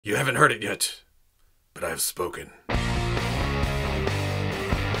You haven't heard it yet, but I have spoken.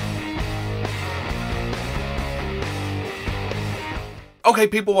 Okay,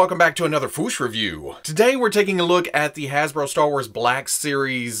 people, welcome back to another Fwoosh review. Today we're taking a look at the Hasbro Star Wars Black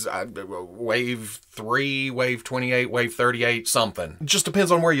Series, Wave 3, Wave 28, Wave 38, something. It just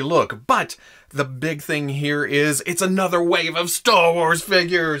depends on where you look. But the big thing here is it's another wave of Star Wars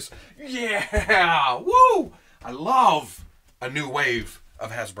figures. Yeah! Woo! I love a new wave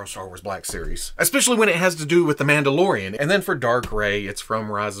of Hasbro Star Wars Black Series, especially when it has to do with the Mandalorian. And then for Dark Rey, it's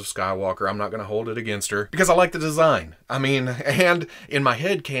from Rise of Skywalker. I'm not going to hold it against her because I like the design. I mean, and in my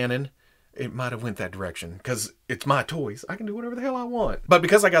head canon, it might have went that direction because it's my toys. I can do whatever the hell I want. But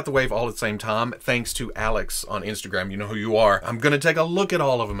because I got the wave all at the same time, thanks to Alex on Instagram, you know who you are, I'm going to take a look at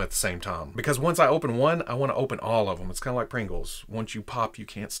all of them at the same time. Because once I open one, I want to open all of them. It's kind of like Pringles. Once you pop, you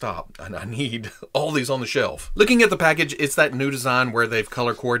can't stop. And I need all these on the shelf. Looking at the package, it's that new design where they've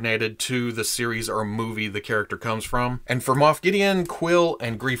color coordinated to the series or movie the character comes from. And for Moff Gideon, Kuiil,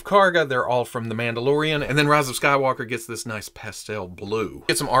 and Greef Karga, they're all from the Mandalorian. And then Rise of Skywalker gets this nice pastel blue.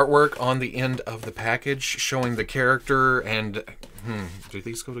 Get some artwork on the end of the package showing the character and do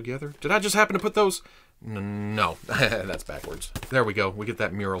these go together? Did I just happen to put those? No, that's backwards. There we go. We get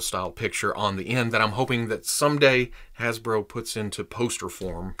that mural style picture on the end that I'm hoping that someday Hasbro puts into poster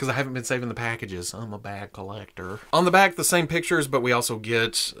form because I haven't been saving the packages. I'm a bad collector. On the back, the same pictures, but we also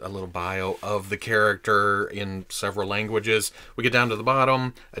get a little bio of the character in several languages. We get down to the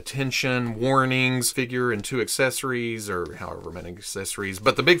bottom, attention, warnings, figure, and 2 accessories, or however many accessories.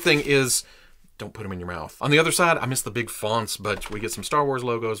 But the big thing is, don't put them in your mouth. On the other side, I miss the big fonts, but we get some Star Wars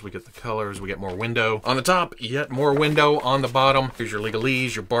logos, we get the colors, we get more window. On the top, yet more window. On the bottom, here's your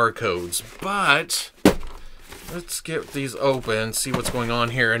legalese, your barcodes. But let's get these open, see what's going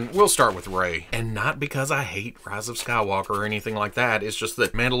on here, and we'll start with Rey. And not because I hate Rise of Skywalker or anything like that, it's just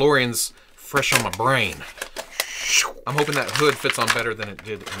that Mandalorian's fresh on my brain. I'm hoping that hood fits on better than it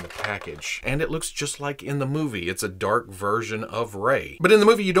did in the package. And it looks just like in the movie. It's a dark version of Rey. But in the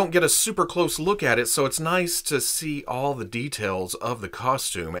movie, you don't get a super close look at it, so it's nice to see all the details of the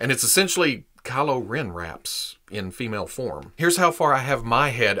costume. And it's essentially Kylo Ren wraps in female form. Here's how far I have my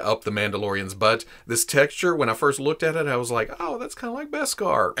head up the Mandalorian's butt. This texture, when I first looked at it, I was like, oh, that's kind of like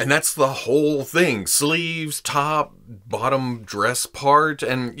Beskar. And that's the whole thing. Sleeves, top, bottom dress part,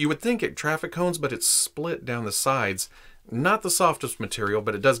 and you would think it traffic cones, but it's split down the sides. Not the softest material,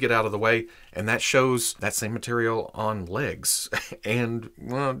 but it does get out of the way, and that shows that same material on legs and,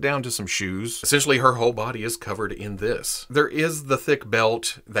 well, down to some shoes. Essentially, her whole body is covered in this. There is the thick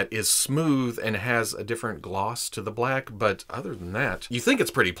belt that is smooth and has a different gloss to the black, but other than that, you think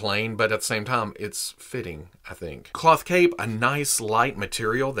it's pretty plain, but at the same time, it's fitting, I think. Cloth cape, a nice light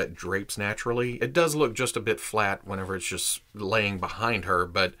material that drapes naturally. It does look just a bit flat whenever it's just laying behind her,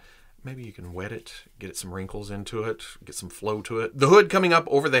 but maybe you can wet it, get some wrinkles into it, get some flow to it. The hood coming up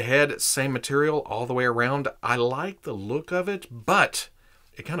over the head, same material all the way around. I like the look of it, but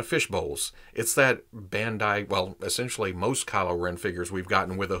it kind of fishbowls. It's that Bandai, well, essentially most Kylo Ren figures we've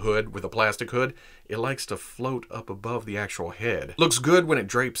gotten with a hood, with a plastic hood, it likes to float up above the actual head. Looks good when it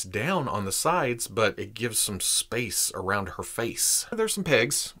drapes down on the sides, but it gives some space around her face. There's some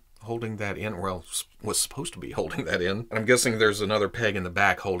pegs holding that in, well, was supposed to be holding that in. And I'm guessing there's another peg in the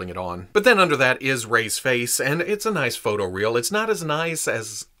back holding it on. But then under that is Rey's face, and it's a nice photo reel. It's not as nice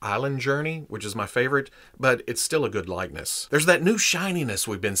as Island Journey, which is my favorite, but it's still a good likeness. There's that new shininess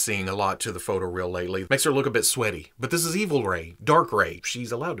we've been seeing a lot to the photo reel lately. Makes her look a bit sweaty. But this is Evil Rey, Dark Rey.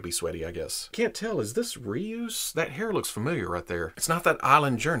 She's allowed to be sweaty, I guess. Can't tell, is this reuse? That hair looks familiar right there. It's not that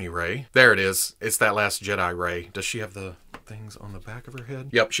Island Journey Rey. There it is. It's that Last Jedi Rey. Does she have the things on the back of her head?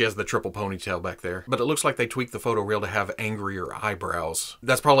 Yep, she has the triple ponytail back there. But it looks like they tweaked the photo reel to have angrier eyebrows.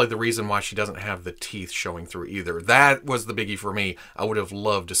 That's probably the reason why she doesn't have the teeth showing through either. That was the biggie for me. I would have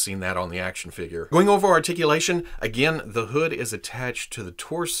loved to seen that on the action figure. Going over articulation, again, the hood is attached to the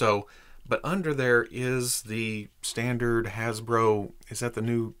torso, but under there is the standard Hasbro, is that the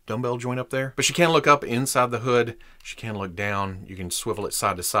new dumbbell joint up there? But she can look up inside the hood. She can look down. You can swivel it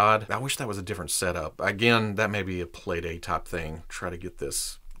side to side. I wish that was a different setup. Again, that may be a Playday type thing. Try to get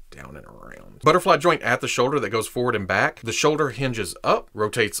this down and around. Butterfly joint at the shoulder that goes forward and back. The shoulder hinges up,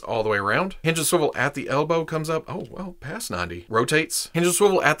 rotates all the way around. Hinge and swivel at the elbow comes up, oh, well, past 90. Rotates. Hinge and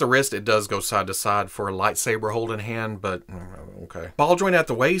swivel at the wrist, it does go side to side for a lightsaber holding hand, but okay. Ball joint at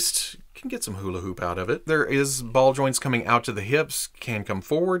the waist can get some hula hoop out of it. There is ball joints coming out to the hips, can come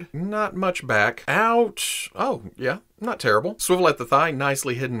forward, not much back. Out. Oh, yeah. Not terrible. Swivel at the thigh,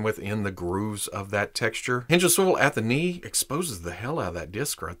 nicely hidden within the grooves of that texture. Hinge of swivel at the knee, exposes the hell out of that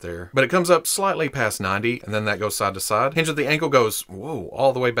disc right there. But it comes up slightly past 90, and then that goes side to side. Hinge at the ankle goes, whoa,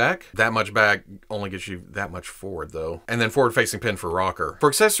 all the way back. That much back only gets you that much forward, though. And then forward-facing pin for rocker. For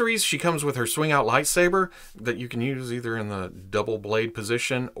accessories, she comes with her swing-out lightsaber that you can use either in the double blade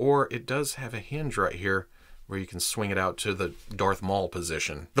position, or it does have a hinge right here where you can swing it out to the Darth Maul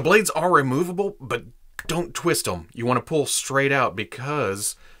position. The blades are removable, but don't twist them. You want to pull straight out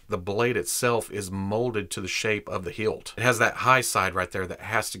because the blade itself is molded to the shape of the hilt. It has that high side right there that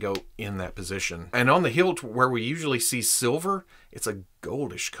has to go in that position. And on the hilt, where we usually see silver, it's a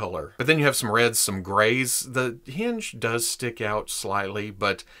goldish color. But then you have some reds, some grays. The hinge does stick out slightly,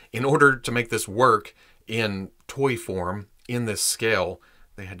 but in order to make this work in toy form, in this scale,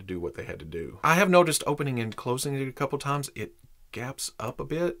 they had to do what they had to do. I have noticed opening and closing it a couple times, it gaps up a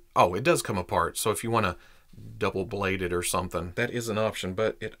bit. Oh, it does come apart, so if you want to double blade it or something, that is an option,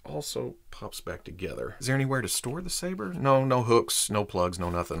 but it also pops back together. Is there anywhere to store the saber? No, no hooks, no plugs, no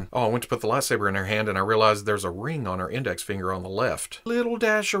nothing. Oh, I went to put the lightsaber in her hand and I realized there's a ring on her index finger on the left. Little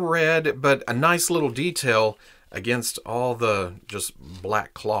dash of red, but a nice little detail against all the just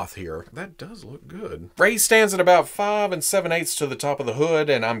black cloth here. That does look good. Rey stands at about 5 7/8 to the top of the hood,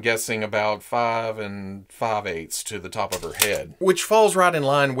 and I'm guessing about 5 5/8 to the top of her head, which falls right in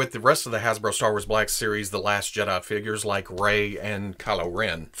line with the rest of the Hasbro Star Wars Black Series The Last Jedi figures like Rey and Kylo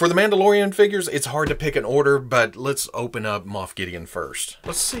Ren. For the Mandalorian figures, it's hard to pick an order, but let's open up Moff Gideon first.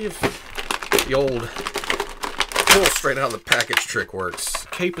 Let's see if the old pull straight out of the package trick works.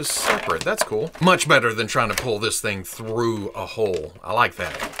 Cape is separate. That's cool. Much better than trying to pull this thing through a hole. I like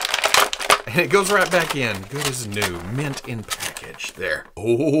that. And it goes right back in. Good as new. Mint in package. There.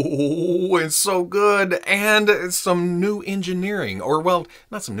 Oh, it's so good. And some new engineering. Or, well,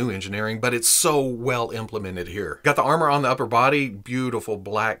 not some new engineering, but it's so well implemented here. Got the armor on the upper body. Beautiful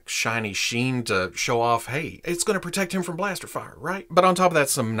black shiny sheen to show off, hey, it's going to protect him from blaster fire, right? But on top of that,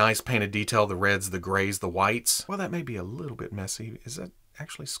 some nice painted detail. The reds, the grays, the whites. Well, that may be a little bit messy. Is that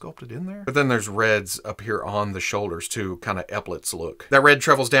actually sculpted in there? But then there's reds up here on the shoulders too, kind of epaulets look. That red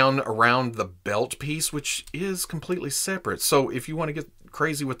travels down around the belt piece, which is completely separate. So if you want to get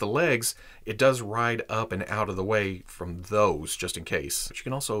crazy with the legs, it does ride up and out of the way from those, just in case. But you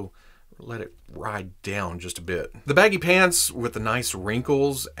can also let it ride down just a bit. The baggy pants with the nice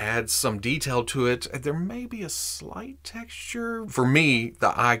wrinkles adds some detail to it. There may be a slight texture. For me,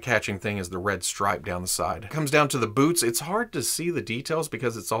 the eye-catching thing is the red stripe down the side. It comes down to the boots. It's hard to see the details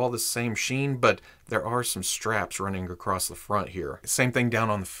because it's all the same sheen, but there are some straps running across the front here. Same thing down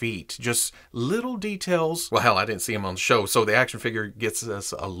on the feet. Just little details. Well, hell, I didn't see them on the show, so the action figure gets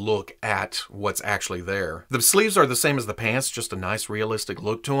us a look at what's actually there. The sleeves are the same as the pants, just a nice realistic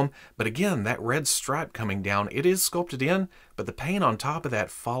look to them. But again, that red stripe coming down, it is sculpted in, but the paint on top of that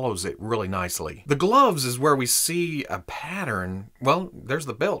follows it really nicely. The gloves is where we see a pattern. Well, there's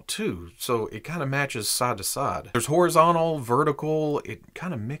the belt too, so it kind of matches side to side. There's horizontal, vertical, it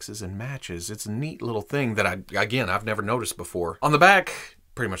kind of mixes and matches. It's a neat little thing that I've never noticed before. On the back,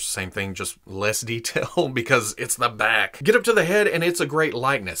 pretty much the same thing, just less detail because it's the back. Get up to the head and it's a great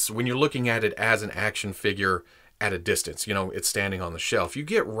likeness when you're looking at it as an action figure at a distance. You know, it's standing on the shelf. You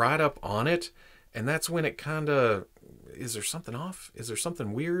get right up on it, and that's when it kind of, is there something off? Is there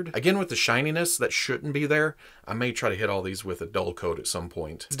something weird? Again, with the shininess that shouldn't be there, I may try to hit all these with a dull coat at some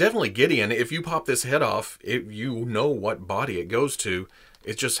point. It's definitely Gideon. If you pop this head off, you know what body it goes to.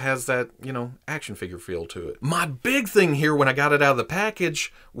 It just has that, you know, action figure feel to it. My big thing here when I got it out of the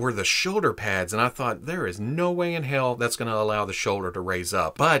package were the shoulder pads, and I thought there is no way in hell that's going to allow the shoulder to raise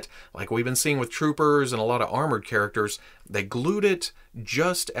up. But like we've been seeing with troopers and a lot of armored characters, they glued it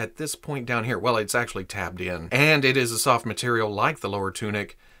just at this point down here. Well, it's actually tabbed in, and it is a soft material like the lower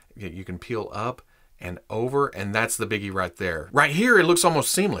tunic. You can peel up and over, and that's the biggie right there. Right here, it looks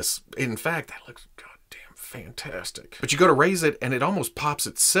almost seamless. In fact, that looks fantastic. But you go to raise it and it almost pops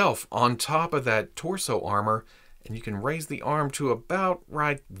itself on top of that torso armor, and you can raise the arm to about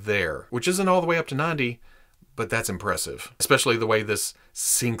right there, which isn't all the way up to 90, but that's impressive, especially the way this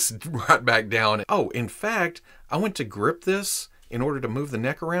sinks right back down. Oh, in fact, I went to grip this in order to move the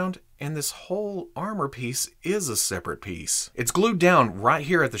neck around, and this whole armor piece is a separate piece. It's glued down right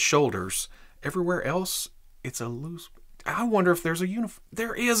here at the shoulders. Everywhere else, it's a loose. I wonder if there's a uniform.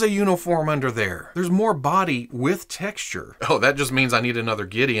 There is a uniform under there. There's more body with texture. Oh, that just means I need another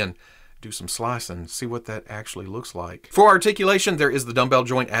Gideon. Do some slicing, see what that actually looks like. For articulation, there is the dumbbell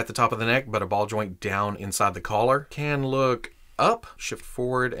joint at the top of the neck, but a ball joint down inside the collar. Can look up, shift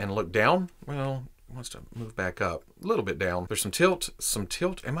forward, and look down. Well, it wants to move back up a little bit down. There's some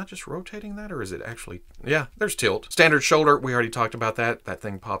tilt, Am I just rotating that, or is it actually? Yeah, there's tilt. Standard shoulder, we already talked about that. That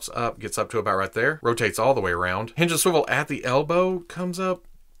thing pops up, gets up to about right there, rotates all the way around. Hinge and swivel at the elbow, comes up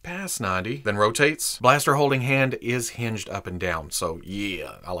past 90, then rotates. Blaster holding hand is hinged up and down, so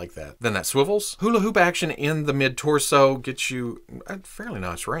yeah, I like that. Then that swivels. Hula hoop action in the mid-torso gets you a fairly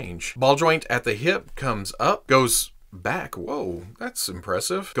nice range. Ball joint at the hip comes up, goes back. Whoa, that's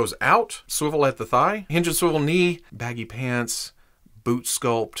impressive. Goes out, swivel at the thigh. Hinge and swivel knee, baggy pants, boot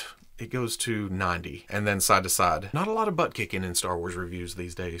sculpt. It goes to 90, and then side to side. Not a lot of butt kicking in Star Wars reviews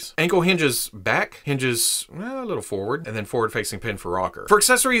these days. Ankle hinges back, hinges a little forward, and then forward facing pin for rocker. For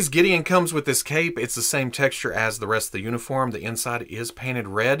accessories, Gideon comes with this cape. It's the same texture as the rest of the uniform. The inside is painted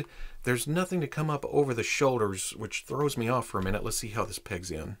red. There's nothing to come up over the shoulders, which throws me off for a minute. Let's see how this pegs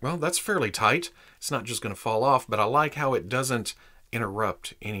in. Well, that's fairly tight. It's not just gonna fall off, but I like how it doesn't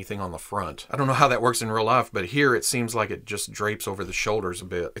interrupt anything on the front. I don't know how that works in real life, but here it seems like it just drapes over the shoulders a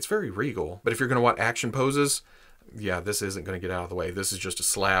bit. It's very regal, but if you're gonna watch action poses, yeah, this isn't gonna get out of the way. This is just a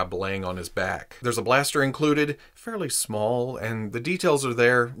slab laying on his back. There's a blaster included, fairly small, and the details are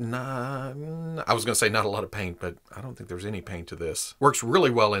there. I was gonna say not a lot of paint, but I don't think there's any paint to this. Works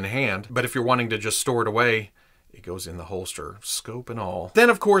really well in hand, but if you're wanting to just store it away, it goes in the holster, scope and all. Then,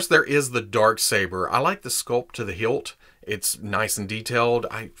 of course, there is the Darksaber. I like the sculpt to the hilt. It's nice and detailed,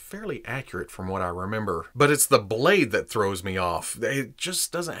 fairly accurate from what I remember. But it's the blade that throws me off. It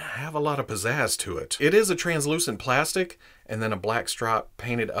just doesn't have a lot of pizzazz to it. It is a translucent plastic, and then a black stripe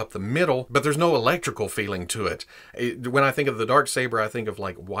painted up the middle, but there's no electrical feeling to it. When I think of the Darksaber, I think of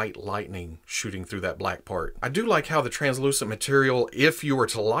like white lightning shooting through that black part. I do like how the translucent material, if you were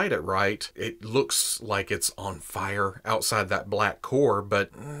to light it right, it looks like it's on fire outside that black core, but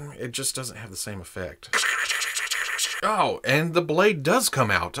it just doesn't have the same effect. Oh, and the blade does come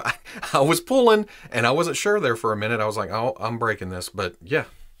out. I was pulling, and I wasn't sure there for a minute. I was like, oh, I'm breaking this, but yeah.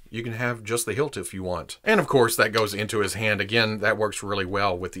 You can have just the hilt if you want. And of course, that goes into his hand. Again, that works really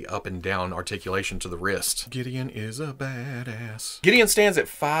well with the up and down articulation to the wrist. Gideon is a badass. Gideon stands at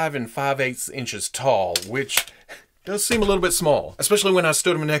 5 5/8 inches tall, which does seem a little bit small, especially when I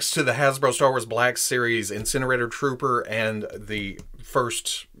stood him next to the Hasbro Star Wars Black Series Incinerator Trooper and the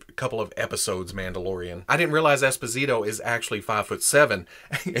first couple of episodes Mandalorian. I didn't realize Esposito is actually 5'7".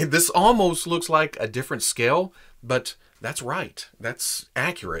 This almost looks like a different scale, but that's right. That's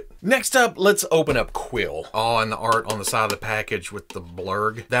accurate. Next up, let's open up Kuiil. Oh, and the art on the side of the package with the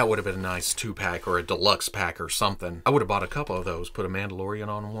blurg. That would have been a nice 2-pack or a deluxe pack or something. I would have bought a couple of those, put a Mandalorian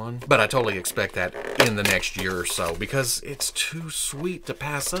on one. But I totally expect that in the next year or so because it's too sweet to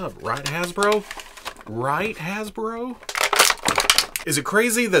pass up. Right, Hasbro? Right, Hasbro? Is it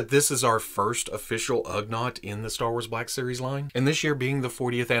crazy that this is our first official Ugnaught in the Star Wars Black Series line? And this year being the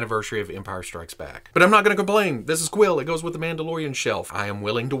 40th anniversary of Empire Strikes Back. But I'm not going to complain. This is Kuiil. It goes with the Mandalorian shelf. I am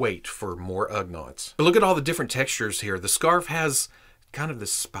willing to wait for more Ugnaughts. But look at all the different textures here. The scarf has kind of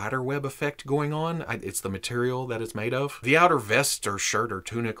this spider web effect going on. It's the material that it's made of. The outer vest or shirt or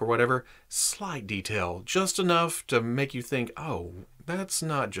tunic or whatever, slight detail. Just enough to make you think, oh, that's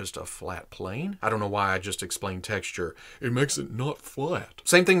not just a flat plane. I don't know why I just explained texture. It makes it not flat.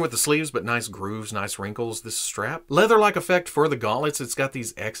 Same thing with the sleeves, but nice grooves, nice wrinkles. This strap. Leather-like effect for the gauntlets. It's got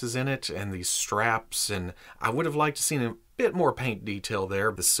these X's in it and these straps, and I would have liked to seen a bit more paint detail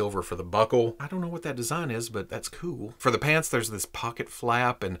there. The silver for the buckle. I don't know what that design is, but that's cool. For the pants, there's this pocket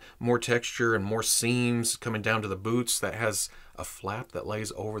flap and more texture and more seams coming down to the boots that has a flap that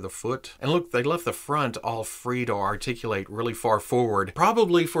lays over the foot. And look, they left the front all free to articulate really far forward,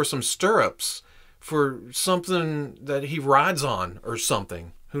 probably for some stirrups, for something that he rides on or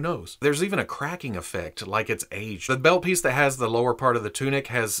something. Who knows? There's even a cracking effect, like it's aged. The belt piece that has the lower part of the tunic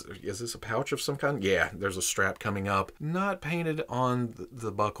has, is this a pouch of some kind? Yeah, there's a strap coming up. Not painted on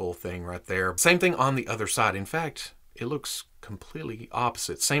the buckle thing right there. Same thing on the other side. In fact, it looks completely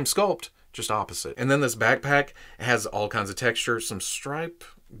opposite. Same sculpt, just opposite. And then this backpack has all kinds of texture, some stripe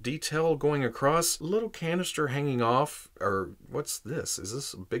detail going across, little canister hanging off, or what's this? Is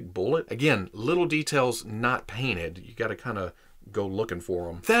this a big bullet? Again, little details not painted. You gotta kind of go looking for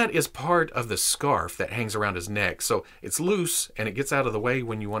them. That is part of the scarf that hangs around his neck. So it's loose and it gets out of the way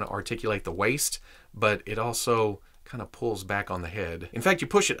when you want to articulate the waist, but it also kind of pulls back on the head. In fact, you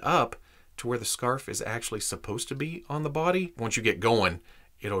push it up to where the scarf is actually supposed to be on the body. Once you get going,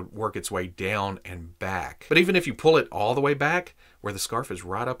 it'll work its way down and back. But even if you pull it all the way back, where the scarf is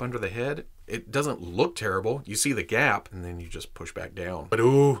right up under the head. It doesn't look terrible. You see the gap, and then you just push back down. But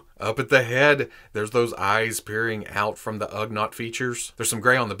ooh, up at the head, there's those eyes peering out from the Ugnaught features. There's some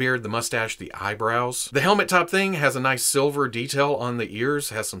gray on the beard, the mustache, the eyebrows. The helmet top thing has a nice silver detail on the ears,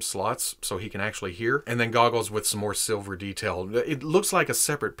 has some slots so he can actually hear, and then goggles with some more silver detail. It looks like a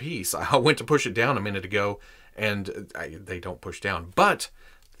separate piece. I went to push it down a minute ago, and they don't push down, but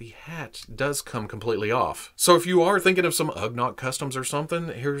the hat does come completely off. So if you are thinking of some Ugnaught customs or something,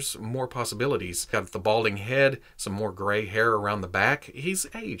 here's more possibilities. Got the balding head, some more gray hair around the back. He's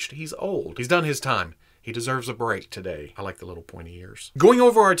aged, he's old, he's done his time. He deserves a break today. I like the little pointy ears. Going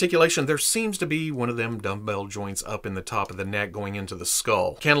over articulation, there seems to be one of them dumbbell joints up in the top of the neck going into the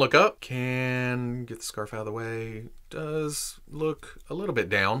skull. Can look up, can get the scarf out of the way. Does look a little bit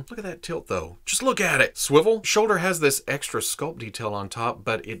down. Look at that tilt though. Just look at it. Swivel. Shoulder has this extra sculpt detail on top,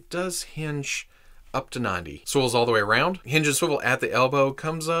 but it does hinge up to 90. Swivels all the way around. Hinge and swivel at the elbow,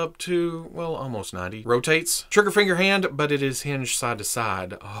 comes up to, well, almost 90. Rotates. Trigger finger hand, but it is hinged side to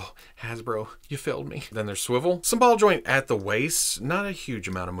side. Oh, Hasbro, you failed me. Then there's swivel. Some ball joint at the waist, not a huge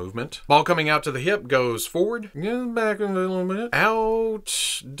amount of movement. Ball coming out to the hip, goes forward, back a little bit.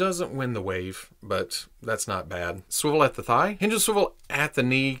 Out, doesn't win the wave, but that's not bad. Swivel at the thigh. Hinge and swivel at the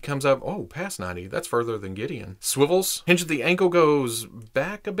knee, comes up, oh, past 90. That's further than Gideon. Swivels. Hinge at the ankle, goes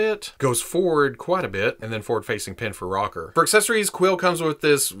back a bit, goes forward quite a bit, and then forward facing pin for rocker. For accessories, Kuiil comes with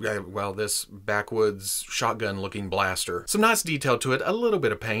this, well, this backwoods shotgun looking blaster. Some nice detail to it, a little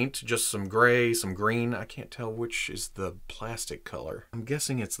bit of paint, just some gray, some green. I can't tell which is the plastic color. I'm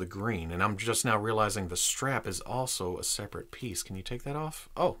guessing it's the green, and I'm just now realizing the strap is also a separate piece. Can you take that off?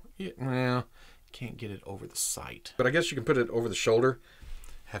 Oh, yeah, well, can't get it over the sight. But I guess you can put it over the shoulder,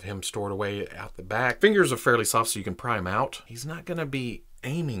 have him stored away out the back. Fingers are fairly soft so you can pry him out. He's not gonna be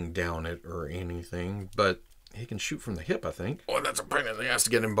aiming down it or anything, but he can shoot from the hip, I think. Oh, that's a pain in the ass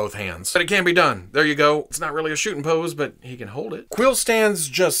to get in both hands. But it can be done. There you go. It's not really a shooting pose, but he can hold it. Kuiil stands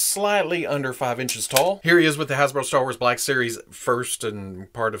just slightly under 5 inches tall. Here he is with the Hasbro Star Wars Black Series first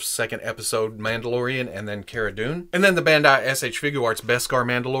and part of second episode Mandalorian, and then Cara Dune. And then the Bandai SH Figure Arts Beskar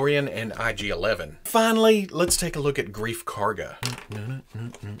Mandalorian and IG-11. Finally, let's take a look at Greef Karga.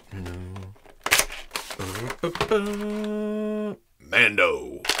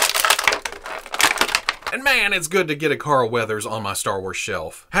 Mando. And man, it's good to get a Carl Weathers on my Star Wars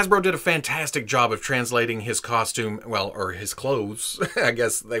shelf. Hasbro did a fantastic job of translating his costume, well, or his clothes, I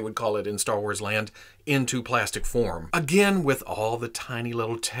guess they would call it in Star Wars land, into plastic form. Again, with all the tiny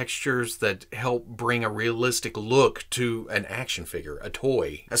little textures that help bring a realistic look to an action figure, a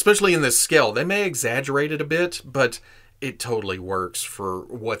toy. Especially in this scale, they may exaggerate it a bit, but it totally works for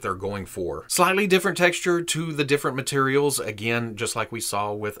what they're going for. Slightly different texture to the different materials, again, just like we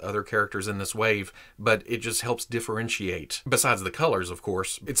saw with other characters in this wave, but it just helps differentiate. Besides the colors, of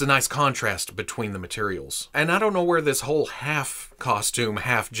course. It's a nice contrast between the materials. And I don't know where this whole half costume,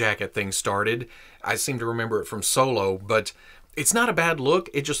 half jacket thing started. I seem to remember it from Solo, but it's not a bad look,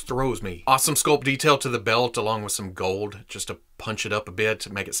 it just throws me. Awesome sculpt detail to the belt along with some gold just to punch it up a bit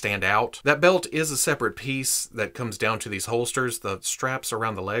to make it stand out. That belt is a separate piece that comes down to these holsters. The straps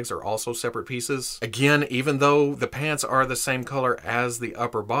around the legs are also separate pieces. Again, even though the pants are the same color as the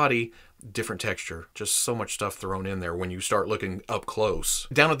upper body, different texture. Just so much stuff thrown in there when you start looking up close.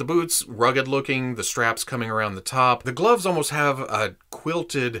 Down at the boots, rugged looking, the straps coming around the top. The gloves almost have a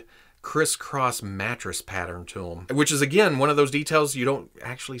quilted crisscross mattress pattern to them, which is again one of those details you don't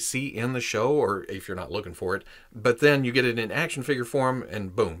actually see in the show, or if you're not looking for it, but then you get it in action figure form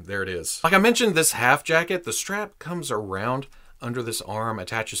and boom, there it is. Like I mentioned, this half jacket, the strap comes around under this arm,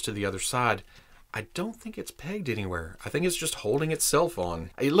 attaches to the other side. I don't think it's pegged anywhere. I think it's just holding itself on.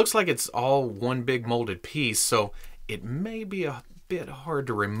 It looks like it's all one big molded piece, so it may be a bit hard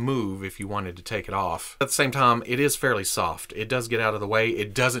to remove if you wanted to take it off. At the same time, it is fairly soft. It does get out of the way.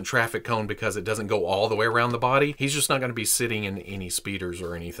 It doesn't traffic cone because it doesn't go all the way around the body. He's just not going to be sitting in any speeders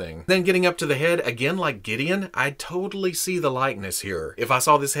or anything. Then getting up to the head, again like Gideon, I totally see the likeness here. If I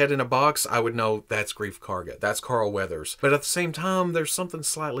saw this head in a box, I would know that's Greef Karga. That's Carl Weathers. But at the same time, there's something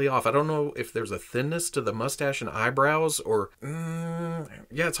slightly off. I don't know if there's a thinness to the mustache and eyebrows or,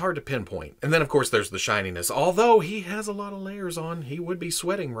 yeah, it's hard to pinpoint. And then of course there's the shininess. Although he has a lot of layers on, he would be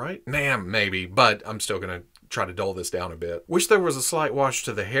sweating, right? Maybe, but I'm still gonna try to dull this down a bit. Wish there was a slight wash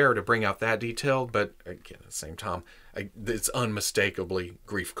to the hair to bring out that detail, but again, at the same time, it's unmistakably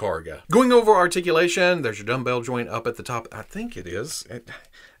Greef Karga. Going over articulation, there's your dumbbell joint up at the top. I think it is.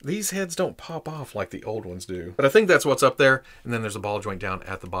 These heads don't pop off like the old ones do, but I think that's what's up there. And then there's a ball joint down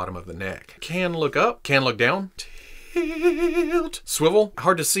at the bottom of the neck. Can look up, can look down. Tilt. Swivel.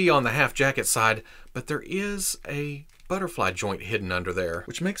 Hard to see on the half jacket side, but there is a butterfly joint hidden under there,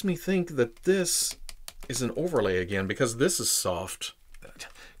 which makes me think that this is an overlay again because this is soft.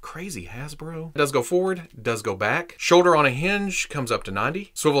 Crazy Hasbro. It does go forward, does go back. Shoulder on a hinge comes up to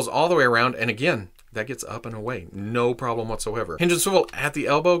 90. Swivels all the way around, and again, that gets up and away. No problem whatsoever. Hinge and swivel at the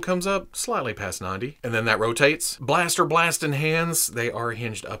elbow comes up slightly past 90. And then that rotates. Blaster blasting hands, they are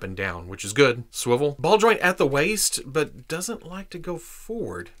hinged up and down, which is good. Swivel. Ball joint at the waist, but doesn't like to go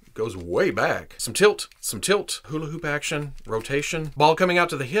forward. It goes way back. Some tilt. Hula hoop action, rotation. Ball coming out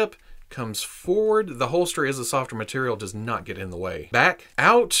to the hip. Comes forward. The holster is a softer material, does not get in the way. Back,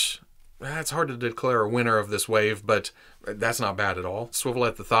 out. It's hard to declare a winner of this wave, but that's not bad at all. Swivel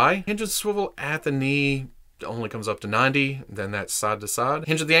at the thigh. Hinge and swivel at the knee only comes up to 90. Then that's side to side.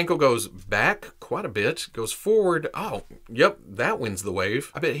 Hinge at the ankle goes back quite a bit. Goes forward. Oh, yep, that wins the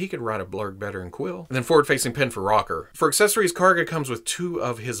wave. I bet he could ride a blurg better than Kuiil. And then forward facing pin for rocker. For accessories, Karga comes with 2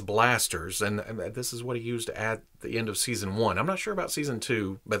 of his blasters, and this is what he used at the end of season 1. I'm not sure about season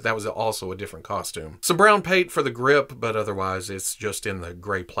 2, but that was also a different costume. Some brown paint for the grip, but otherwise it's just in the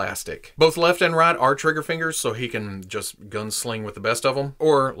gray plastic. Both left and right are trigger fingers, so he can just gunsling with the best of them.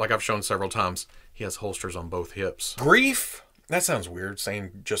 Or, like I've shown several times, he has holsters on both hips. Greef? That sounds weird,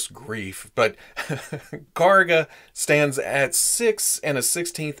 saying just grief, but Karga stands at 6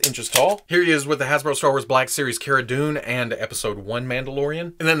 1/16 inches tall. Here he is with the Hasbro Star Wars Black Series Cara Dune and Episode 1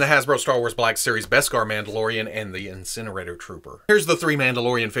 Mandalorian. And then the Hasbro Star Wars Black Series Beskar Mandalorian and the Incinerator Trooper. Here's the 3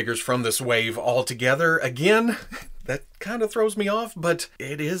 Mandalorian figures from this wave all together. Again, that kind of throws me off, but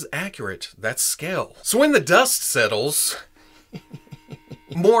it is accurate. That's scale. So when the dust settles...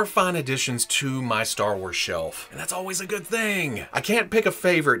 more fine additions to my Star Wars shelf, and that's always a good thing. I can't pick a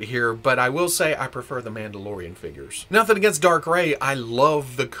favorite here, but I will say I prefer the Mandalorian figures. Nothing against Dark Rey, I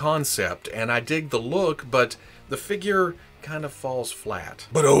love the concept, and I dig the look, but the figure kind of falls flat.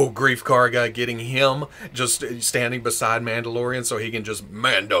 But oh, Greef Karga, getting him just standing beside Mandalorian so he can just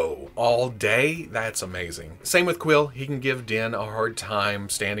Mando all day, that's amazing. Same with Kuiil, he can give Din a hard time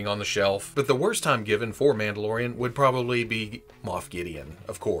standing on the shelf, but the worst time given for Mandalorian would probably be Moff Gideon,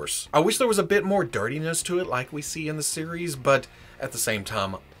 of course. I wish there was a bit more dirtiness to it like we see in the series, but at the same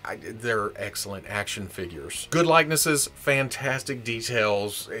time, they're excellent action figures. Good likenesses, fantastic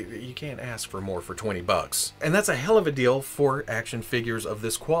details. You can't ask for more for 20 bucks. And that's a hell of a deal for action figures of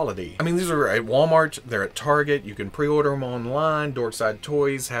this quality. I mean, these are at Walmart, they're at Target, you can pre-order them online, Dorkside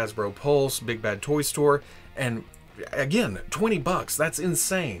Toys, Hasbro Pulse, Big Bad Toy Store, and again, 20 bucks, that's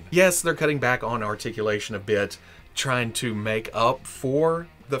insane. Yes, they're cutting back on articulation a bit, trying to make up for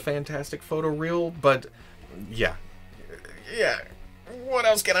the fantastic photo reel, but yeah. What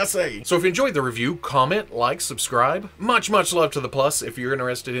else can I say? So if you enjoyed the review, comment, like, subscribe. Much love to the plus. If you're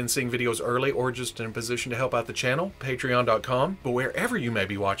interested in seeing videos early or just in a position to help out the channel, patreon.com. But wherever you may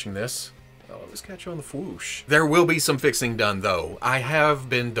be watching this, I'll always catch you on the Fwoosh. There will be some fixing done though. I have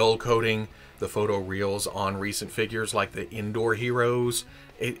been dull coating the photo reels on recent figures like the indoor heroes.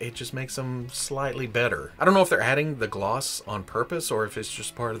 It just makes them slightly better. I don't know if they're adding the gloss on purpose or if it's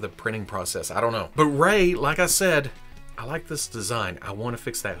just part of the printing process. I don't know. But Rey, like I said, I like this design. I want to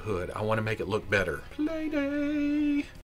fix that hood. I want to make it look better. Playday!